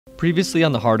Previously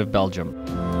on the Heart of Belgium.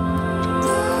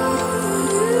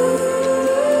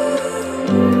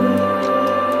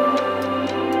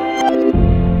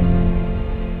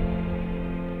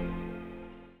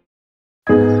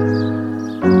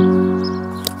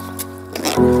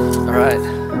 Alright,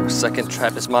 our second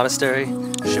Trappist Monastery,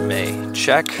 Chimay,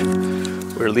 check.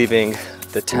 We're leaving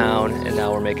the town and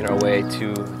now we're making our way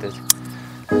to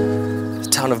the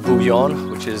town of Bouillon,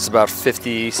 which is about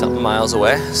 50-something miles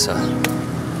away, so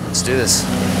let's do this.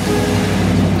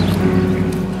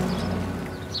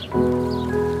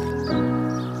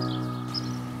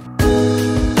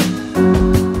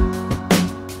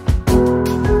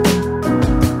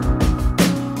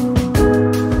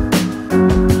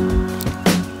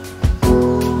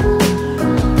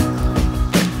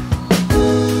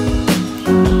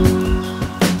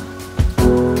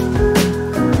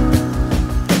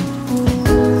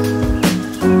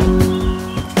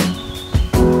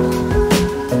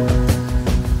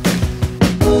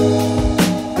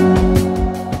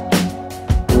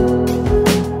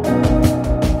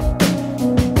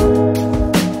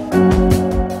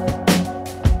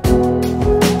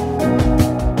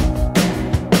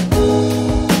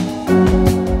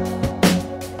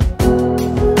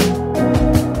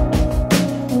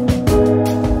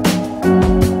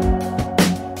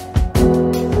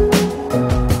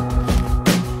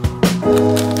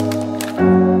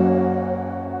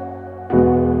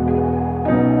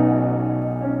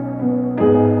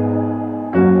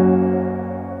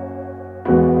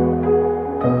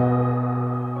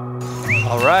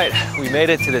 We made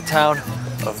it to the town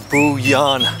of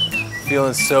Bouillon.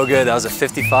 Feeling so good. That was a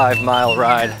 55-mile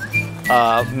ride.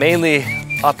 Mainly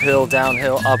uphill,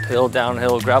 downhill,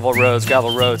 gravel roads,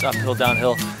 uphill,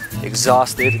 downhill.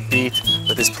 Exhausted, beat,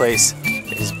 but this place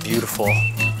is beautiful.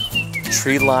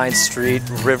 Tree-lined street,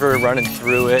 river running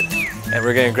through it, and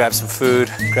we're gonna grab some food,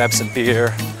 grab some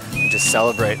beer, and just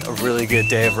celebrate a really good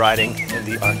day of riding in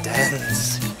the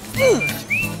Ardennes.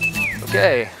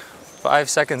 Okay. 5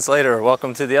 seconds later,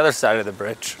 welcome to the other side of the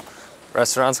bridge.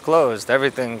 Restaurants closed,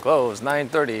 everything closed,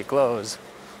 9:30 closed.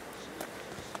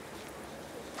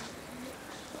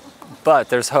 But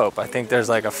there's hope. I think there's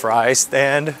like a fry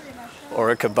stand or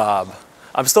a kebab.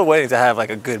 I'm still waiting to have like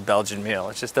a good Belgian meal.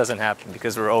 It just doesn't happen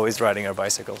because we're always riding our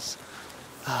bicycles.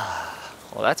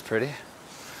 Well, that's pretty.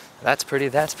 That's pretty,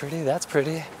 that's pretty, that's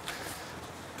pretty.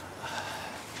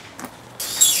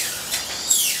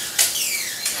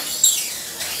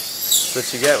 That's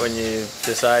what you get when you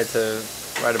decide to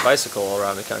ride a bicycle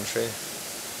around the country.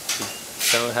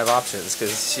 You don't have options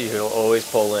because you'll always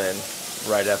pull in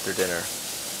right after dinner,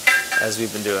 as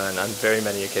we've been doing on very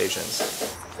many occasions.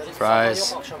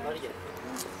 Fries.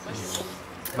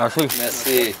 Merci.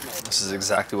 Merci. This is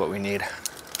exactly what we need.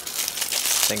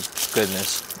 Thank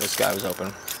goodness this guy was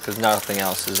open, because nothing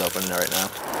else is open right now.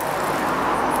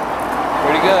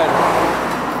 Pretty good.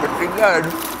 Pretty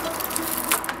good.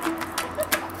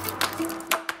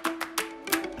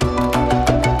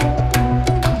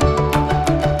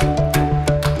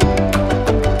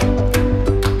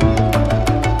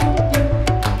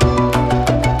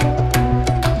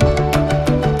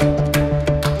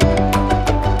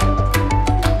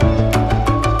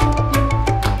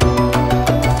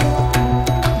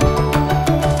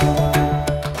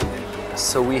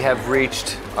 So we have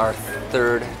reached our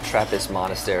third Trappist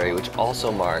Monastery, which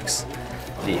also marks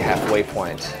the halfway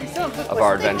point of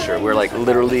our adventure. We're like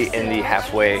literally in the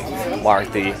halfway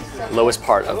mark, the lowest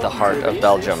part of the Heart of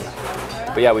Belgium.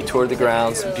 But yeah, we toured the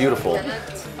grounds, beautiful.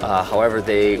 However,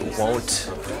 they won't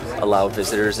allow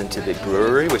visitors into the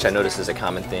brewery, which I notice is a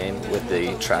common theme with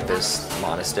the Trappist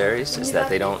monasteries, is that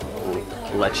they don't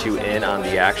let you in on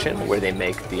the action where they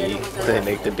make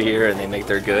the beer and they make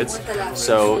their goods.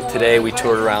 So today we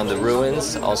toured around the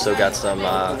ruins, also got some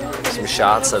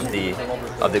shots of the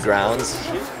grounds,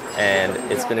 and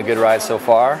it's been a good ride so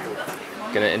far.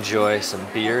 Gonna enjoy some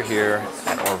beer here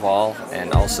at Orval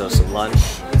and also some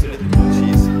lunch.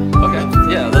 Cheese. Okay,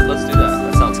 yeah, let's do that.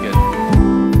 That sounds good.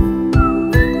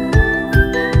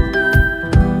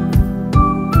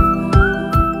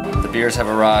 The beers have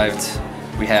arrived.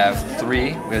 We have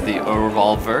three. We have the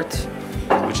Orval Vert,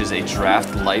 which is a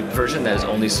draft light version that is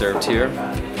only served here.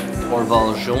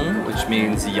 Orval Jaune, which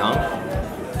means young.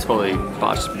 Totally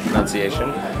botched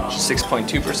pronunciation.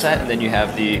 6.2%, and then you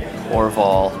have the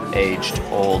Orval Aged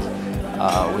Old,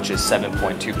 which is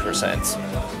 7.2%.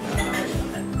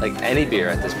 Like any beer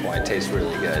at this point tastes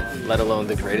really good, let alone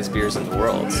the greatest beers in the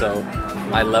world. So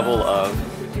my level of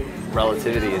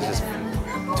relativity is just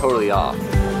totally off.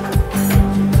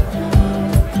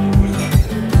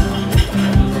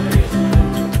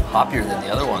 Hoppier than the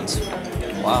other ones.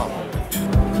 Wow.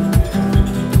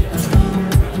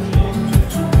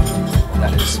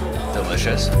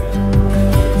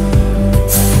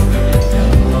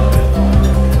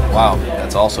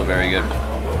 that's also very good.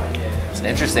 It's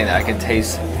interesting that I can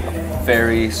taste a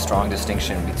very strong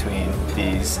distinction between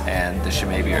these and the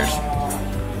Chimay beers.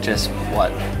 Just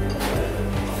what,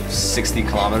 60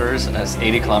 kilometers, that's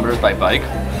 80 kilometers by bike.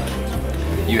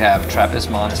 You have Trappist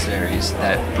monasteries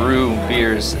that brew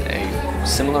beers a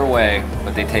similar way,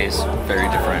 but they taste very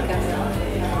different.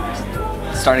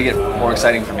 It's starting to get more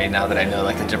exciting for me now that I know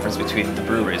like the difference between the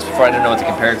breweries. Before I didn't know what to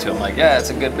compare it to. I'm like, yeah,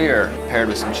 it's a good beer paired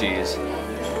with some cheese.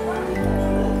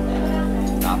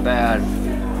 Not bad.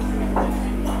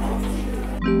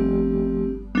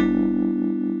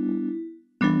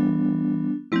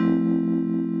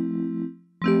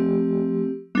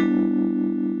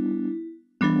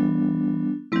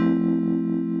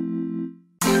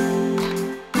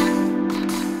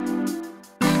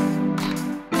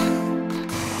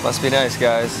 Must be nice,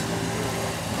 guys.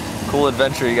 Cool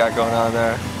adventure you got going on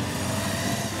there.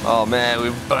 Oh man, we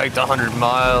biked 100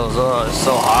 miles. Oh, it's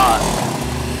so hot.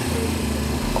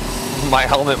 My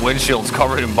helmet windshield's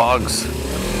covered in bugs.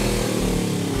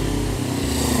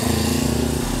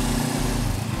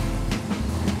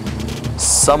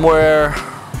 Somewhere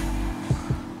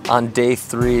on day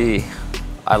 3,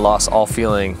 I lost all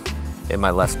feeling in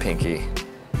my left pinky.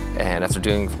 And after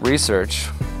doing research,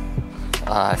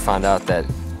 I found out that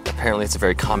apparently it's a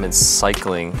very common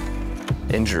cycling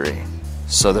injury.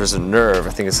 So there's a nerve,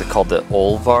 I think it's called the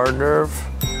ulvar nerve,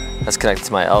 that's connected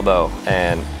to my elbow,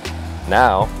 and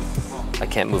now I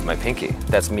can't move my pinky.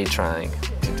 That's me trying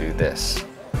to do this.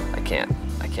 I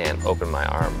can't open my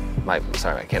arm, I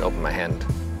can't open my hand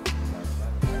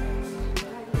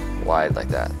wide like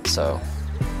that. So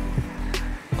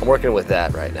I'm working with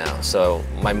that right now. So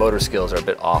my motor skills are a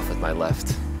bit off with my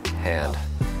left hand.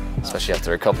 Especially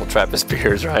after a couple Trappist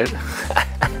beers, right?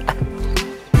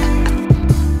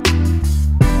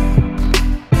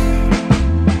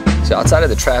 So outside of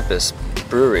the Trappist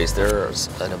breweries, there's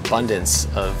an abundance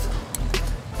of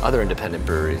other independent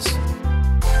breweries.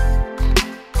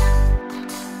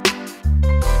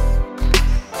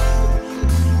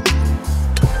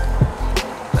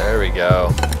 There we go.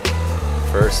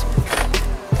 First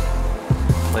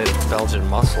plate of Belgian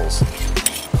mussels.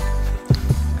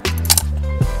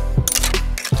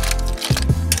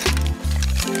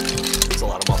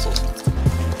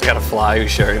 I got a fly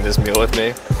who's sharing this meal with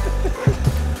me.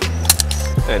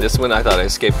 And just when I thought I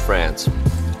escaped France,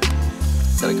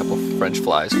 got a couple French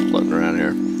flies floating around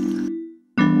here.